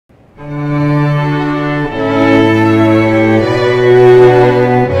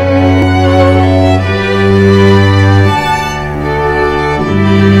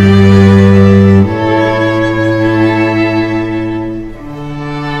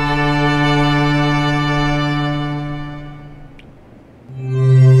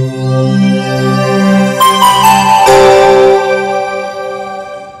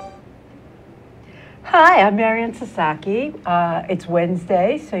Sasaki. It's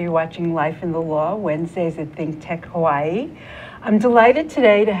Wednesday, so you're watching Life in the Law, Wednesdays at ThinkTech Hawaii. I'm delighted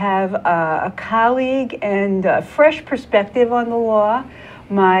today to have a colleague and a fresh perspective on the law.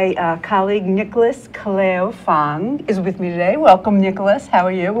 My colleague, Nicolas Kaleio Fong, is with me today. Welcome, Nicolas. How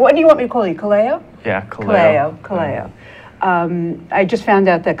are you? What do you want me to call you, Kaleio? Yeah, Kaleio. Kaleio. I just found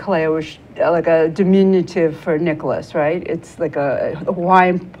out that Kaleio was like a diminutive for Nicholas, right? It's like a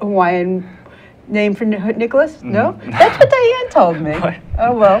Hawaiian name for Nicholas? No? That's what Diane told me. What?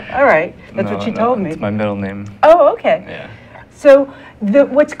 Oh, well, all right. That's what she told me. It's my middle name. Oh, okay. Yeah. So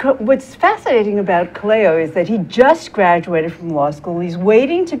what's fascinating about Kaleio is that he just graduated from law school. He's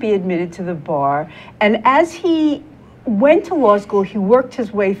waiting to be admitted to the bar. And as he went to law school, he worked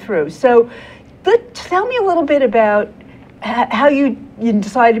his way through. So tell me a little bit about how you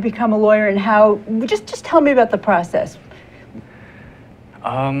decided to become a lawyer and how, just tell me about the process.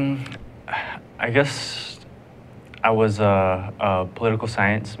 I guess I was a political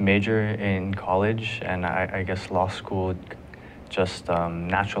science major in college, and I guess law school just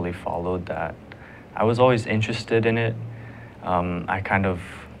naturally followed that. I was always interested in it. I kind of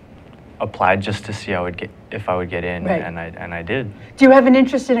applied just to see if I would get in, right. and I did. Do you have an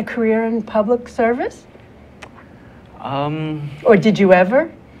interest in a career in public service? Or did you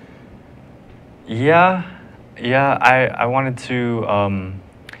ever? Yeah, I wanted to,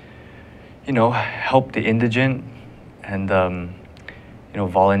 help the indigent and,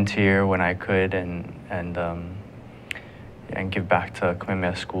 volunteer when I could and give back to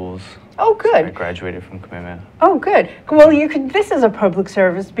Kamehameha schools. Oh, good. So I graduated from Kamehameha. Oh, good. Well, this is a public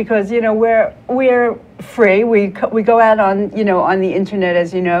service because we're free. We go out on the internet,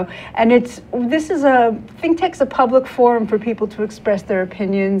 as you know, and ThinkTech's a public forum for people to express their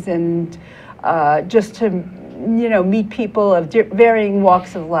opinions and just to meet people of varying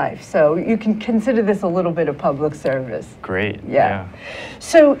walks of life. So you can consider this a little bit of public service. Great. Yeah.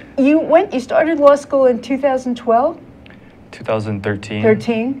 So you started law school in 2012. 2013.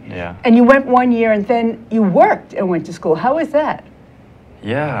 13? Yeah. And you went 1 year and then you worked and went to school. How was that?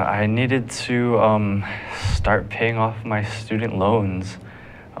 Yeah, I needed to start paying off my student loans.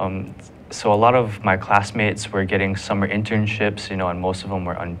 So a lot of my classmates were getting summer internships, and most of them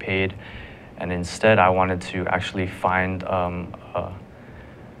were unpaid. And instead, I wanted to actually find a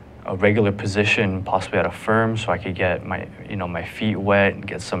regular position, possibly at a firm, so I could get my feet wet and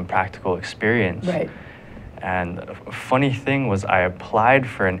get some practical experience. Right. And a funny thing was I applied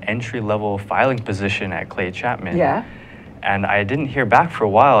for an entry-level filing position at Chapman. Yeah. And I didn't hear back for a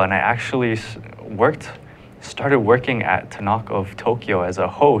while, and I actually started working at Tanaka of Tokyo as a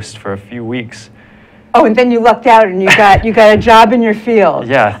host for a few weeks. Oh, and then you lucked out and you got a job in your field.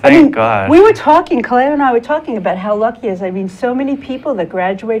 Yeah, thank God. We were talking, Kaleio and I were talking about how lucky it is. I mean, so many people that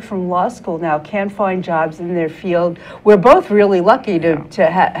graduate from law school now can't find jobs in their field. We're both really lucky to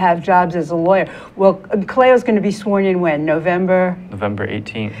have jobs as a lawyer. Well, Kaleio's going to be sworn in when? November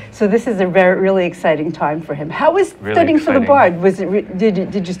 18th. So this is a really exciting time for him. How was really studying exciting. for the bar?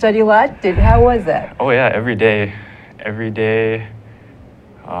 Did you study a lot? How was that? Oh yeah, every day.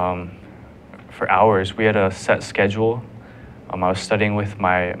 For hours. We had a set schedule. I was studying with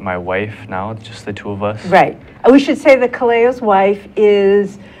my wife now, just the two of us. Right. We should say that Kaleio's wife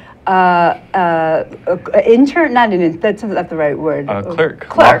is intern, that's not the right word.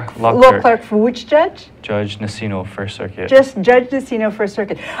 Clerk. Law clerk for which judge? Judge Nacino, First Circuit. Just Judge Nacino, First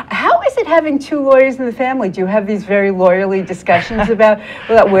Circuit. How is it having two lawyers in the family? Do you have these very lawyerly discussions about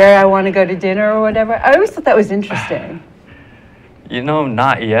where I want to go to dinner or whatever? I always thought that was interesting.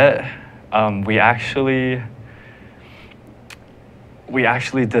 Not yet. We actually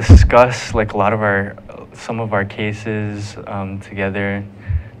discuss like some of our cases together,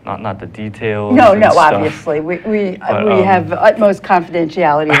 not the details. No, obviously we have utmost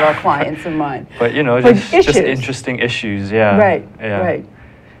confidentiality of our clients in mind. But just interesting issues, yeah. Right, yeah. Right.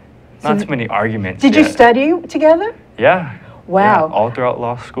 Not too many arguments. Did you study together? Yeah. Wow. Yeah, all throughout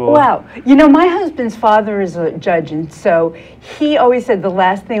law school. Wow. My husband's father is a judge, and so he always said the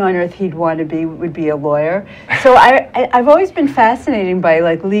last thing on earth he'd want to be would be a lawyer. So I've always been fascinated by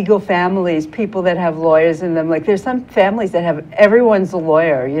legal families, people that have lawyers in them. Like there's some families that have everyone's a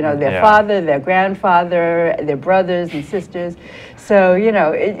lawyer, their father, their grandfather, their brothers and sisters. So,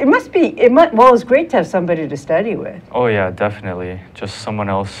 it's great to have somebody to study with. Oh yeah, definitely. Just someone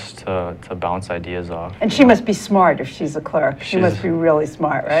else to bounce ideas off. And she must be smart if she's a clerk. She must be really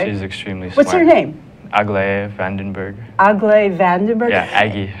smart, right? She's extremely smart. What's her name? Aglaé Vandenberg. Aglaé Vandenberg? Yeah,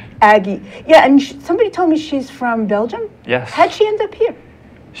 Aggie. Aggie. Yeah, and somebody told me she's from Belgium? Yes. How'd she end up here?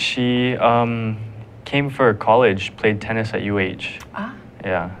 She came for college, played tennis at UH. Ah.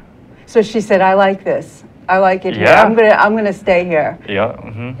 Yeah. So she said, I like this. I like it here. Yeah. I'm gonna stay here. Yeah.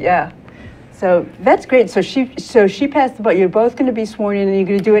 Mm-hmm. Yeah. So that's great. So she passed the bar. You're both going to be sworn in, and you're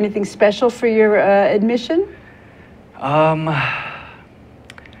going to do anything special for your admission? I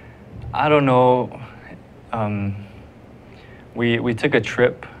don't know. We took a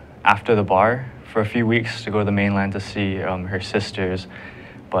trip after the bar for a few weeks to go to the mainland to see her sisters,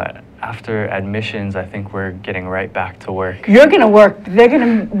 but after admissions, I think we're getting right back to work. You're going to work.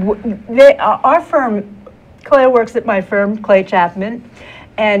 Our firm, Clay works at my firm, Clay Chapman.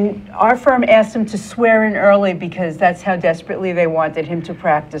 And our firm asked him to swear in early because that's how desperately they wanted him to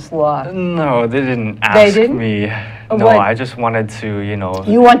practice law. No, they didn't ask me. No, What? I just wanted to,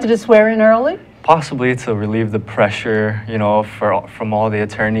 You wanted to swear in early? possibly to relieve the pressure, from all the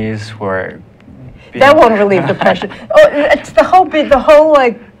attorneys who are That won't relieve the pressure. Oh, it's the whole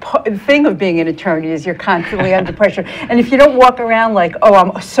thing of being an attorney is you're constantly under pressure. And if you don't walk around like, oh,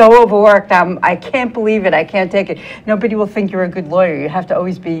 I'm so overworked, I can't believe it, I can't take it, nobody will think you're a good lawyer. You have to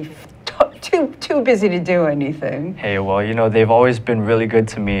always be too busy to do anything. Hey, well, they've always been really good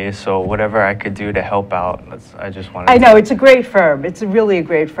to me, so whatever I could do to help out, I just wanted I know, it's a great firm. It's really a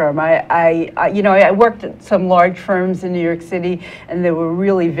great firm. I worked at some large firms in New York City, and they were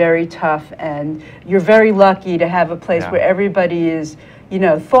really very tough, and you're very lucky to have a place where everybody is,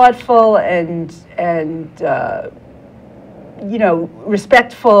 thoughtful and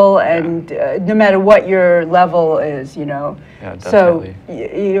respectful, and no matter what your level is, Yeah, definitely.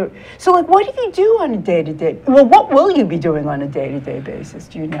 So like, what do you do on a day-to-day? Well, what will you be doing on a day-to-day basis?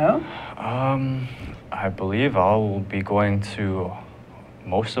 Do you know? I believe I'll be going to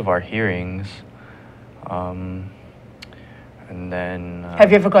most of our hearings, and then.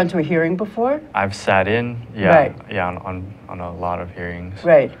 Have you ever gone to a hearing before? I've sat in, Right. on a lot of hearings.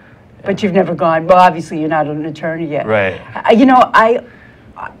 Right. But you've never gone. Well, obviously, you're not an attorney yet. Right.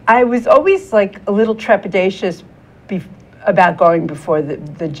 I was always like a little trepidatious about going before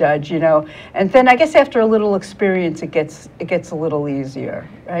the judge, and then I guess after a little experience, it gets a little easier,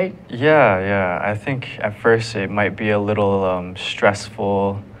 right? Yeah. I think at first it might be a little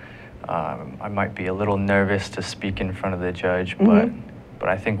stressful. I might be a little nervous to speak in front of the judge, but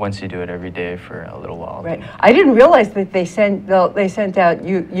I think once you do it every day for a little while. Right. I didn't realize that they sent out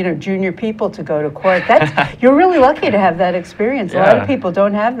junior people to go to court. You're really lucky to have that experience. Yeah. A lot of people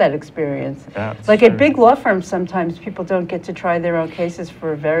don't have that experience. Yeah, that's like true. at big law firms, sometimes people don't get to try their own cases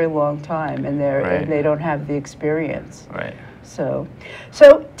for a very long time, and they don't have the experience. Right. So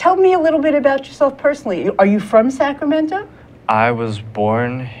tell me a little bit about yourself personally. Are you from Sacramento? I was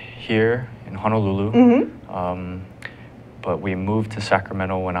born here in Honolulu. But we moved to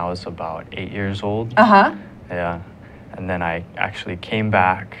Sacramento when I was about 8 years old. Yeah. And then I actually came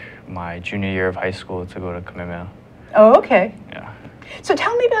back my junior year of high school to go to Kamehameha. Oh, okay. Yeah. So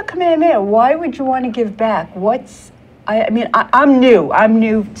tell me about Kamehameha. Why would you want to give back? I'm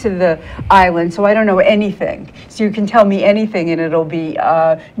new to the island, so I don't know anything. So you can tell me anything, and it'll be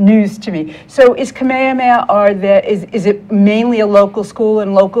news to me. So is Kamehameha? Is it mainly a local school,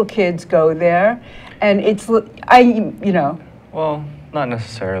 and local kids go there? And Well, not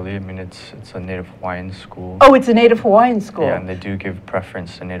necessarily. I mean, it's a Native Hawaiian school. Oh, it's a Native Hawaiian school. Yeah, and they do give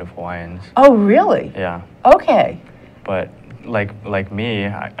preference to Native Hawaiians. Oh, really? Yeah. Okay. But like me,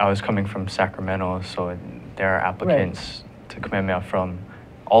 I was coming from Sacramento, so there are applicants to Kamehameha from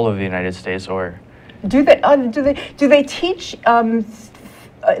all of the United States, or do they teach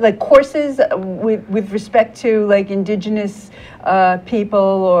like courses with respect to like indigenous people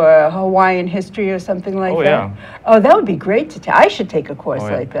or Hawaiian history or something like that? Yeah. Oh, that would be great to take. I should take a course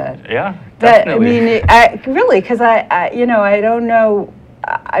like that. Yeah, definitely. Really, because I don't know.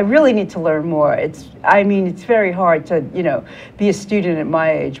 I really need to learn more. It's very hard to be a student at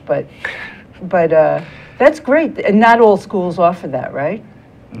my age, but that's great. And not all schools offer that, right?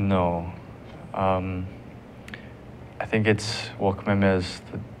 No. I think Kamehameha is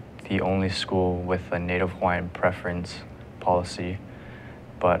the only school with a Native Hawaiian preference policy.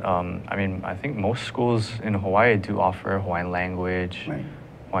 But I think most schools in Hawaii do offer Hawaiian language,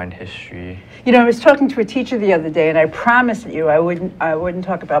 Hawaiian history. I was talking to a teacher the other day, and I promised you I wouldn't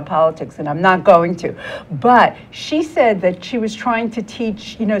talk about politics, and I'm not going to. But she said that she was trying to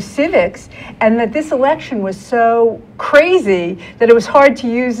teach, civics, and that this election was so crazy that it was hard to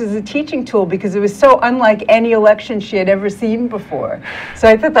use as a teaching tool because it was so unlike any election she had ever seen before. So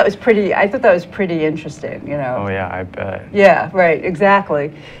I thought that was pretty interesting, Oh yeah, I bet. Yeah, right,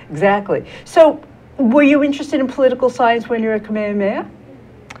 exactly. So were you interested in political science when you were at Kamehameha?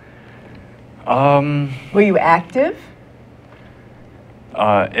 Were you active?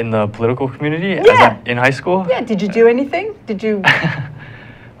 In the political community? Yeah. In high school? Yeah, did you do anything? Did you?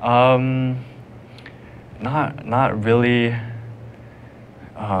 Not really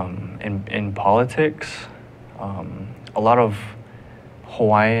in politics. A lot of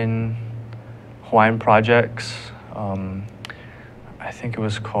Hawaiian projects. I think it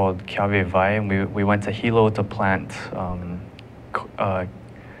was called Kiawe Vai, and we went to Hilo to plant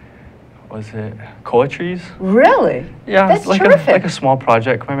was it koa trees? Really? Yeah, that's like terrific. A small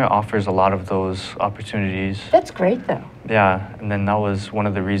project. Kamehameha offers a lot of those opportunities. That's great, though. Yeah, and then that was one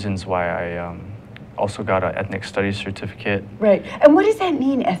of the reasons why I also got an ethnic studies certificate. Right. And what does that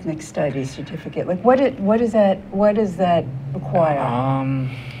mean, ethnic studies certificate? Like, what does that require?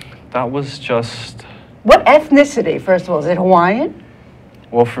 That was just. What ethnicity, first of all? Is it Hawaiian?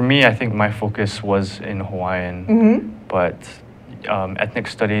 Well, for me, I think my focus was in Hawaiian, but ethnic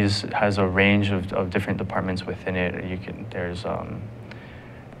studies has a range of different departments within it. There's I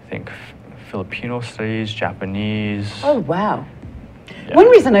think Filipino studies, Japanese. Oh, wow. Yeah. One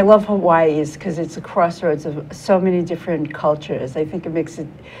reason I love Hawaii is because it's a crossroads of so many different cultures. I think it makes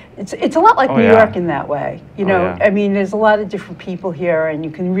it's a lot like New York in that way. You know, I mean, there's a lot of different people here, and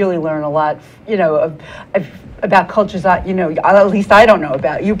you can really learn a lot, you know, about cultures that, you know, at least I don't know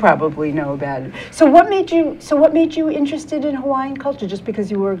about. You probably know about it. So what made you interested in Hawaiian culture? Just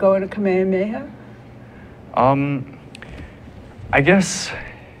because you were going to Kamehameha? I guess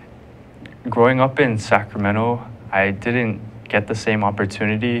growing up in Sacramento, I didn't get the same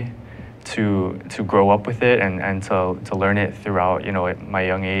opportunity to grow up with it and to learn it throughout, you know, at my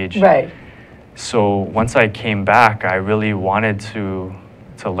young age. Right. So once I came back, I really wanted to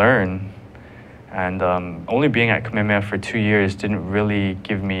learn, and only being at Kamehameha for 2 years didn't really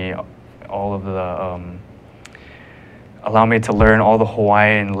give me all of the allow me to learn all the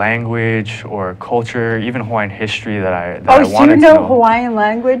Hawaiian language or culture, even Hawaiian history that I wanted to know. Oh, so you know Hawaiian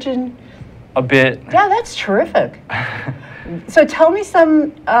language and a bit. Yeah, that's terrific. So tell me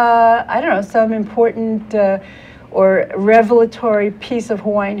some, I don't know, some important or revelatory piece of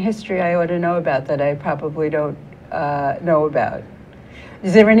Hawaiian history I ought to know about that I probably don't know about.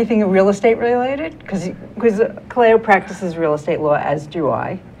 Is there anything real estate related? Because Kaleio practices real estate law, as do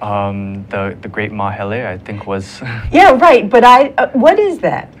I. The Great Mahele, I think, was... Yeah, right, but what is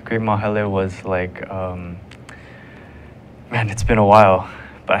that? The Great Mahele was like, man, it's been a while,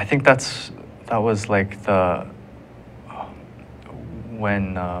 but I think that was like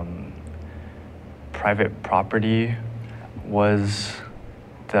when private property was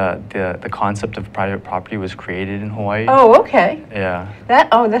the concept of private property was created in Hawaii. Oh, okay. Yeah.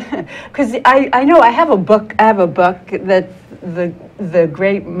 Because I know I have a book that the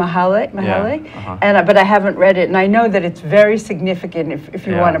Great Mahele, Yeah, and but I haven't read it, and I know that it's very significant if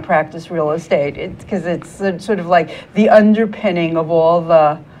you want to practice real estate, because it's sort of like the underpinning of all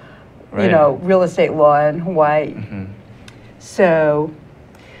the you know, real estate law in Hawaii. So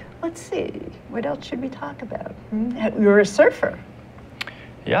let's see, what else should we talk about? You're a surfer.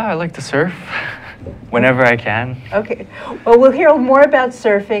 Yeah, I like to surf whenever I can. Okay. Well, we'll hear more about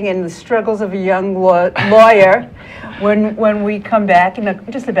surfing and the struggles of a young lawyer when we come back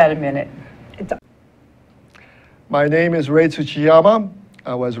in just about a minute. My name is Ray Tsuchiyama.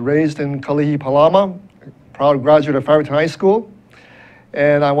 I was raised in Kalihipalama, proud graduate of Farrington High School.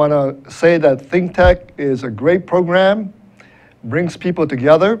 And I want to say that ThinkTech is a great program, brings people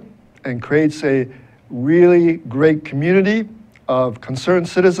together, and creates a really great community of concerned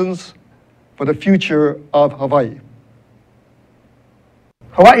citizens for the future of Hawaii.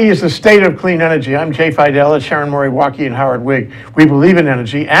 Hawaii is the state of clean energy. I'm Jay Fidel, Sharon Moriwaki, and Howard Wigg. We believe in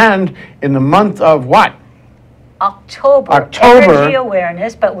energy, and in the month of what? October. Energy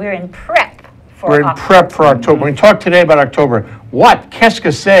awareness, but we're in prep for We're in prep for October. We talk today about October. What, qu'est-ce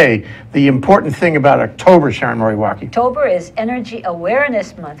que c'est, the important thing about October, Sharon Moriwaki? October is Energy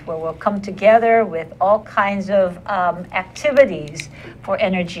Awareness Month, where we'll come together with all kinds of activities for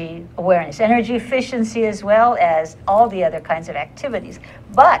energy awareness, energy efficiency, as well as all the other kinds of activities.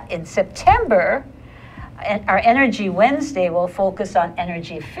 But in September, our Energy Wednesday will focus on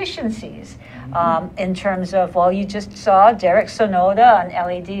energy efficiencies in terms of, well, you just saw Derek Sonoda on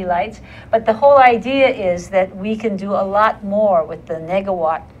LED lights, but the whole idea is that we can do a lot more with the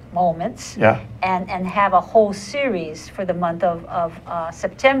negawatt moments and have a whole series for the month of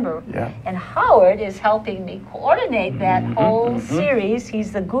September. And Howard is helping me coordinate that whole series.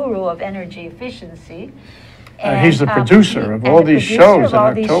 He's the guru of energy efficiency. And he's the producer of all these shows in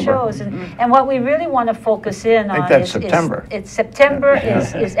October. And what we really want to focus in on is September. September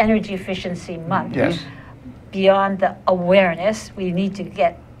is Energy Efficiency Month. Yes. Beyond the awareness, we need to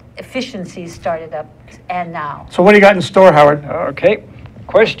get efficiencies started up and now. So what do you got in store, Howard? Okay.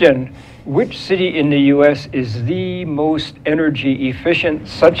 Question. Which city in the U.S. is the most energy efficient,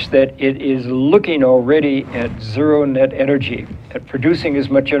 such that it is looking already at zero net energy, at producing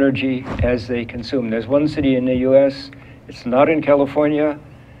as much energy as they consume? There's one city in the U.S., it's not in California,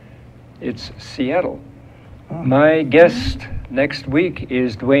 it's Seattle. My guest next week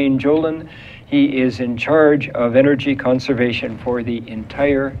is Dwayne Jolin. He is in charge of energy conservation for the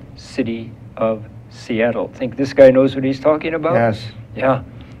entire city of Seattle. Think this guy knows what he's talking about? Yes. Yeah.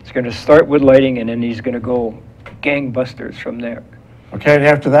 It's going to start with lighting, and then he's going to go gangbusters from there. Okay, and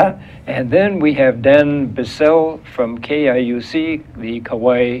after that? And then we have Dan Bissell from KIUC, the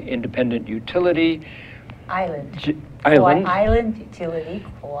Kauai Independent Utility. Island. Island. Island Utility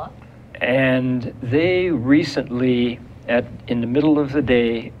Co-op. And they recently, in the middle of the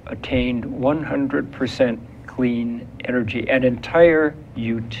day, attained 100% clean energy, an entire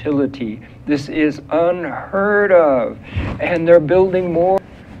utility. This is unheard of, and they're building more.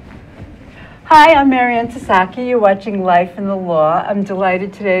 Hi, I'm Marianne Sasaki. You're watching Life in the Law. I'm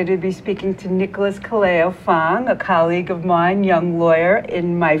delighted today to be speaking to Nicolas Kaleio Fong, a colleague of mine, young lawyer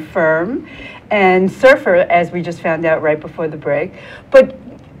in my firm, and surfer, as we just found out right before the break. But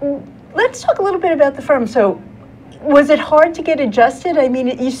let's talk a little bit about the firm. So, was it hard to get adjusted? I mean,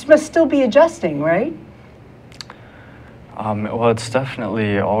 you must still be adjusting, right? Well, it's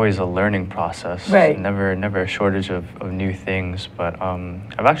definitely always a learning process. Right. Never a shortage of new things. But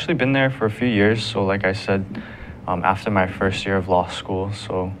I've actually been there for a few years. So like I said, after my first year of law school.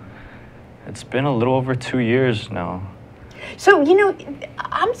 So it's been a little over 2 years now. So, you know,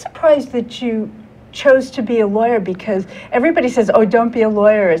 I'm surprised that you chose to be a lawyer, because everybody says, oh, don't be a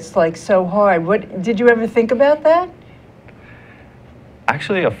lawyer. It's like so hard. What, did you ever think about that?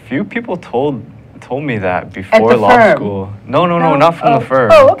 Actually, a few people told me that before law firm? school. No, not from the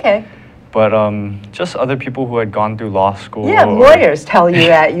firm. Oh, okay. But just other people who had gone through law school. Yeah, lawyers tell you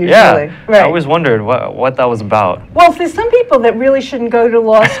that usually. Yeah, right. I always wondered what that was about. Well, there's some people that really shouldn't go to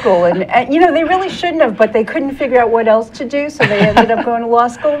law school, and you know, they really shouldn't have, but they couldn't figure out what else to do, so they ended up going to law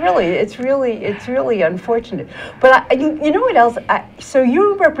school. Really, it's really unfortunate. But you know what else? So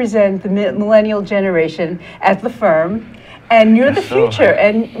you represent the millennial generation at the firm. And you're the future,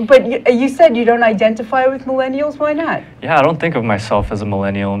 but you said you don't identify with millennials. Why not? Yeah, I don't think of myself as a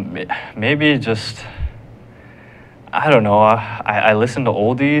millennial. Maybe just, I don't know. I listen to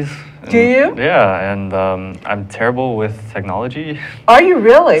oldies. Do you? Yeah, and I'm terrible with technology. Are you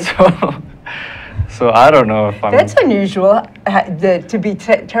really? So I don't know if I'm. That's unusual. To be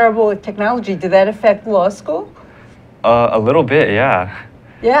terrible with technology. Did that affect law school? A little bit, yeah.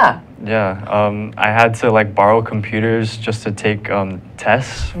 Yeah. Yeah, I had to like borrow computers just to take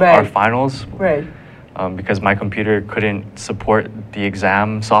tests, right. our finals, right? Because my computer couldn't support the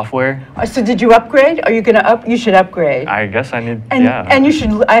exam software. So did you upgrade? Are you gonna You should upgrade. I guess I need. And, yeah. And you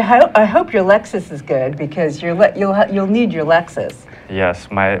should. I hope your Lexus is good, because you'll need your Lexus. Yes,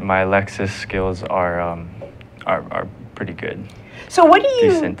 my Lexus skills are pretty good. So what do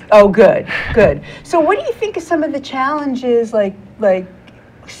you? Decent. Oh, good. So what do you think of some of the challenges, like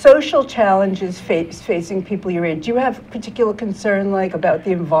social challenges facing people your age? Do you have particular concern, like about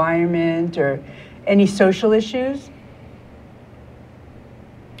the environment or any social issues?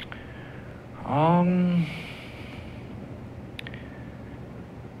 I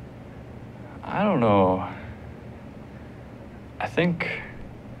don't know. I think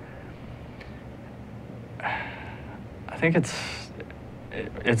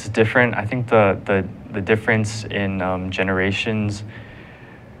it's different. I think the difference in generations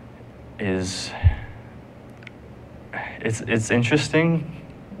is it's interesting.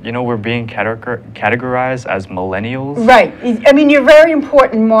 You know, we're being categorized as millennials. Right. I mean, you're a very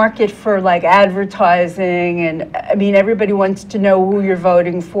important market for like advertising, and I mean, everybody wants to know who you're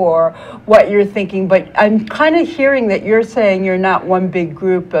voting for, what you're thinking. But I'm kind of hearing that you're saying you're not one big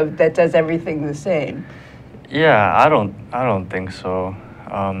group that does everything the same. Yeah, I don't think so.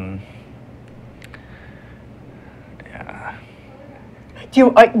 Yeah.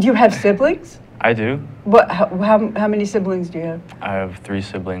 Do you have siblings? I do. What? How many siblings do you have? I have 3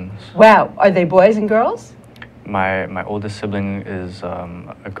 siblings. Wow. Are they boys and girls? My oldest sibling is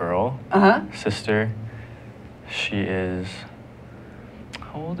a girl. Sister. She is.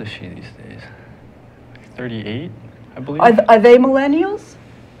 How old is she these days? 38, I believe. Are they millennials?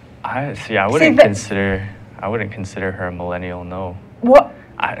 I wouldn't consider her a millennial. No. What?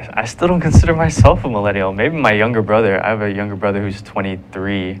 I still don't consider myself a millennial. Maybe my younger brother. I have a younger brother who's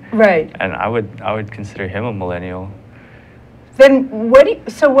 23. Right. And I would consider him a millennial. Then what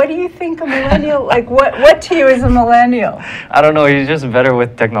do you think a millennial, like what to you is a millennial? I don't know, he's just better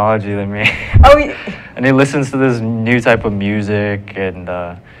with technology than me. Oh, and he listens to this new type of music, and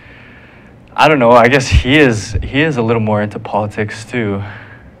I don't know. I guess he is a little more into politics too.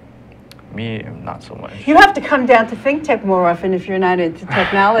 Me, not so much. You have to come down to ThinkTech more often if you're not into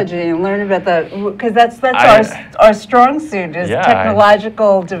technology and learn about because that's our strong suit is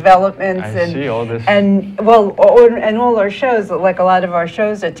technological developments I see all this. and all our shows, like a lot of our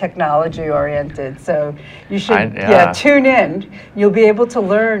shows are technology oriented. So you should tune in. You'll be able to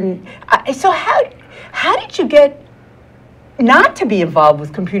learn. So how did you get not to be involved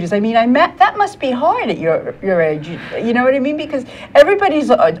with computers? I mean, that must be hard at your age. You know what I mean? Because everybody's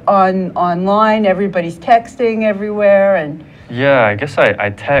online, everybody's texting everywhere, and yeah, I guess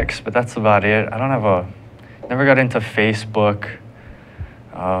I text, but that's about it. I don't have never got into Facebook.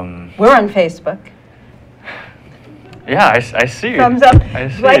 We're on Facebook. Yeah, I see you. Thumbs up.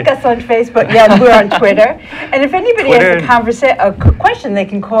 Like us on Facebook. Yeah, we're on Twitter. And if anybody has a question, they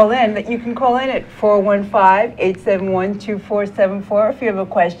can call in. You can call in at 415-871-2474 if you have a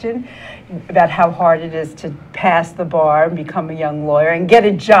question about how hard it is to pass the bar and become a young lawyer and get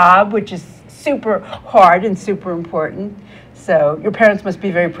a job, which is super hard and super important. So your parents must be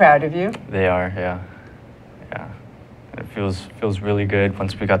very proud of you. They are, yeah. Yeah. It feels really good.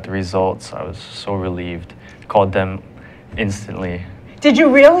 Once we got the results, I was so relieved. Called them instantly. Did you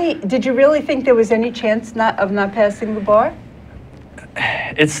really think there was any chance of not passing the bar?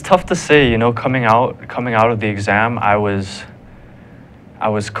 It's tough to say, you know, coming out of the exam, I was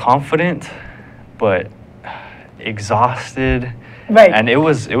confident but exhausted. Right. And it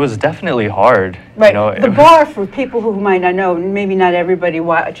was definitely hard. Right. You know, the bar, for people who might not know, maybe not everybody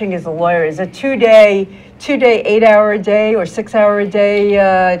watching is a lawyer, is a two-day, 8-hour-a-day or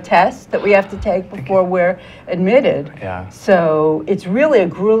 6-hour-a-day test that we have to take before we're admitted. Yeah. So it's really a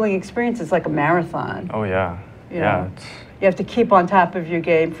grueling experience. It's like a marathon. Oh yeah. You know? You have to keep on top of your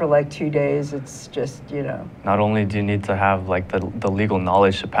game for like 2 days. It's just, you know. Not only do you need to have like the legal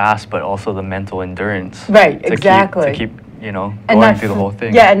knowledge to pass, but also the mental endurance. Right. Exactly. To keep you know, going through the whole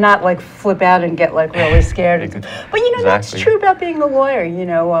thing. Yeah, and not like flip out and get like really scared. But you know, that's true about being a lawyer, you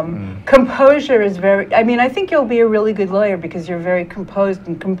know. Composure is I mean, I think you'll be a really good lawyer because you're very composed,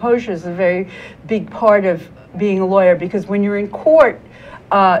 and composure is a very big part of being a lawyer, because when you're in court,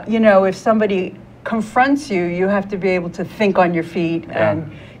 you know, if somebody confronts you, you have to be able to think on your feet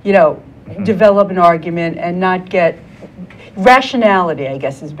and, you know, develop an argument and not get... Rationality, I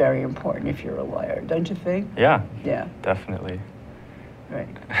guess, is very important if you're a lawyer, don't you think? Yeah. Yeah. Definitely. Right.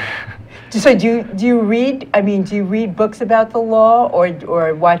 So do you read? I mean, do you read books about the law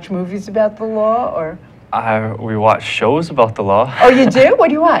or watch movies about the law or? We watch shows about the law. Oh, you do? What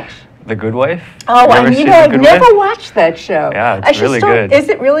do you watch? The Good Wife. Oh, you know, I've never watched that show. Yeah, it's really good. Is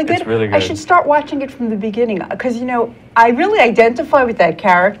it really good? It's really good. I should start watching it from the beginning, because, you know, I really identify with that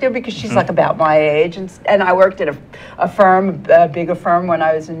character because she's like about my age, and I worked at a firm, a bigger firm when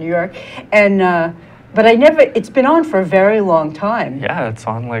I was in New York, and but I never. It's been on for a very long time. Yeah, it's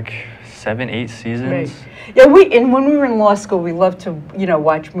on like 7, 8 seasons. Right. Yeah, when we were in law school, we loved to, you know,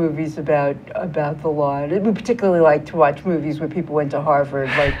 watch movies about the law. We particularly liked to watch movies where people went to Harvard.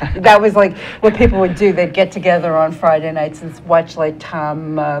 Like that was like what people would do. They'd get together on Friday nights and watch like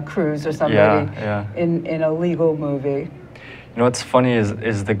Tom Cruise or somebody in a legal movie. You know what's funny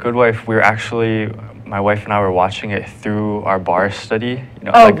is The Good Wife. We're actually, my wife and I were watching it through our bar study. You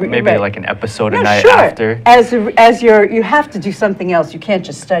know, like maybe like an episode a night after. As you have to do something else. You can't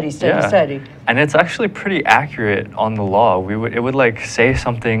just study. And it's actually pretty accurate on the law. It would like say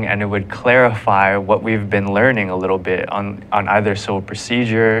something and it would clarify what we've been learning a little bit on either civil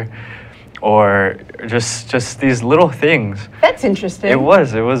procedure or just these little things. That's interesting. It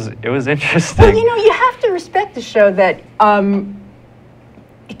was interesting. Well, you know, you have to respect the show that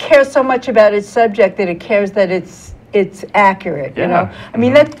it cares so much about its subject that it cares that it's accurate. You know, I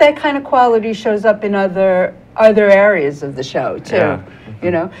mean that kind of quality shows up in other areas of the show too. Yeah. You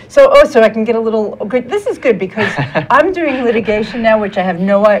know, so I can get a little good. This is good because I'm doing litigation now, which I have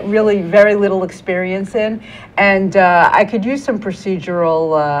really very little experience in, and I could use some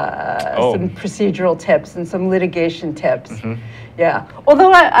procedural tips and some litigation tips. Yeah,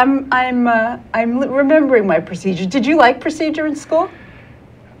 although I'm remembering my procedure. Did you like procedure in school?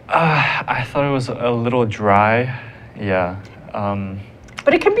 I thought it was a little dry. Yeah.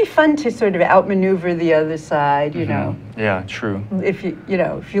 But it can be fun to sort of outmaneuver the other side, you know. Yeah, true. If you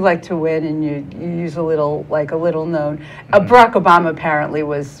like to win and you use a little known. Barack Obama apparently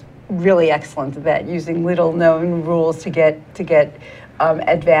was really excellent at that, using little known rules to get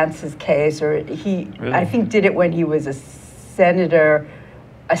advance his case. Or I think did it when he was a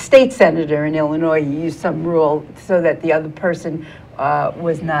state senator in Illinois. He used some rule so that the other person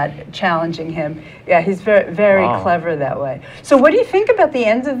was not challenging him. Yeah, he's very, very Wow. clever that way. So what do you think about the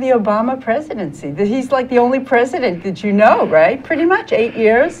end of the Obama presidency? That he's like the only president that you know, right? Pretty much 8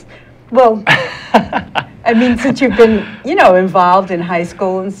 years. Well, I mean, since you've been, you know, involved in high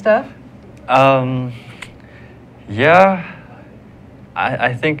school and stuff. Yeah,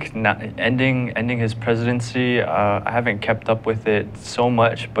 I think not ending his presidency. I haven't kept up with it so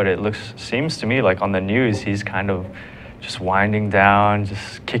much, but it seems to me like on the news he's kind of just winding down,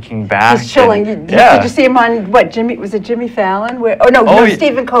 just kicking back. He's chilling. Did you see him on what? Was it Jimmy Fallon? No,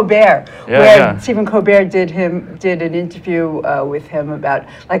 Stephen Colbert. Yeah, where yeah. Stephen Colbert did an interview with him about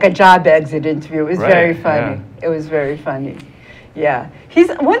like a job exit interview. It was very funny. Yeah. It was very funny. Yeah, he's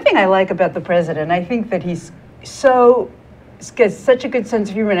one thing I like about the president. I think that he's gets such a good sense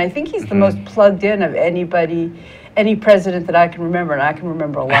of humor, and I think he's the most plugged in of any president that I can remember, and I can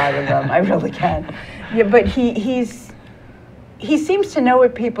remember a lot of them. I really can. Yeah, but he seems to know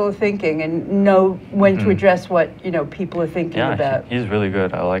what people are thinking and know when to address what people are thinking about. He's really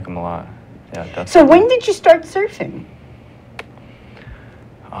good. I like him a lot. Yeah, definitely. So when did you start surfing?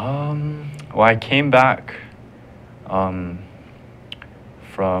 Well, I came back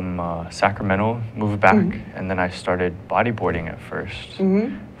from Sacramento, moved back, and then I started bodyboarding at first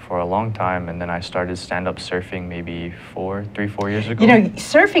for a long time, and then I started stand-up surfing maybe 4 years ago. You know,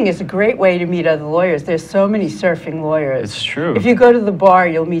 surfing is a great way to meet other lawyers. There's so many surfing lawyers. It's true. If you go to the bar,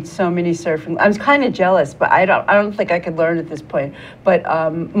 you'll meet so many surfing. I'm kind of jealous, but I don't think I could learn at this point. But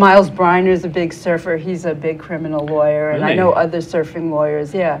Miles Briner's a big surfer. He's a big criminal lawyer, and I Really? know other surfing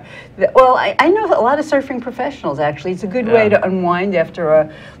lawyers. Yeah. Well, I know a lot of surfing professionals. Actually, it's a good way to unwind after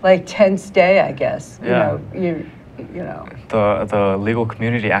a tense day, I guess. Yeah. You know. The legal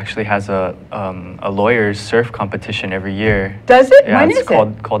community actually has a lawyers surf competition every year. Does it? Yeah, When it's is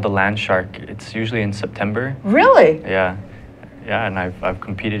it? called the Land Shark. It's usually in September. Really? Yeah, and I've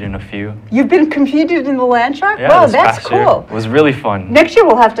competed in a few. You've been competed in the Land Shark? Yeah, Wow, this that's past year. cool. It was really fun. Next year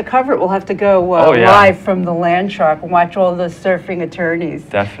we'll have to cover it. We'll have to go yeah. live from the Land Shark and watch all the surfing attorneys.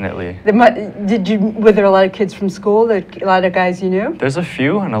 Definitely. Were there a lot of kids from school? A lot of guys you knew? There's a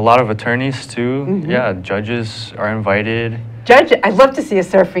few and a lot of attorneys too. Yeah, judges are invited. Judge, I'd love to see a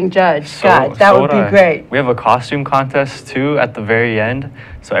surfing judge. So- God, that so would be I. great. We have a costume contest too at the very end.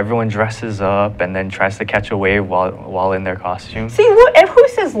 So everyone dresses up and then tries to catch a wave while in their costume. See, who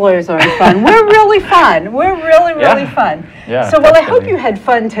says lawyers aren't fun? We're really fun. We're really, really fun. Yeah, So, well, I hope definitely. you had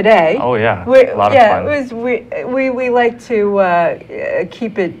fun today. Oh yeah, a lot of fun. We like to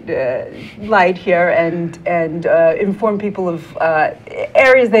keep it light here and inform people of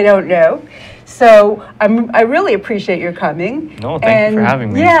areas they don't know. So I really appreciate your coming. No, thank you for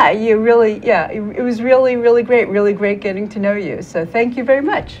having me. Yeah, it was really, really great getting to know you. So thank you very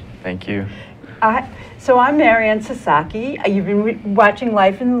much. Thank you. So I'm Marianne Sasaki. You've been watching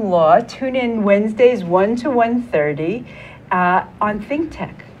Life in the Law. Tune in Wednesdays 1 to 1:30 on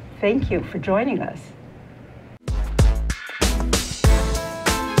ThinkTech. Thank you for joining us.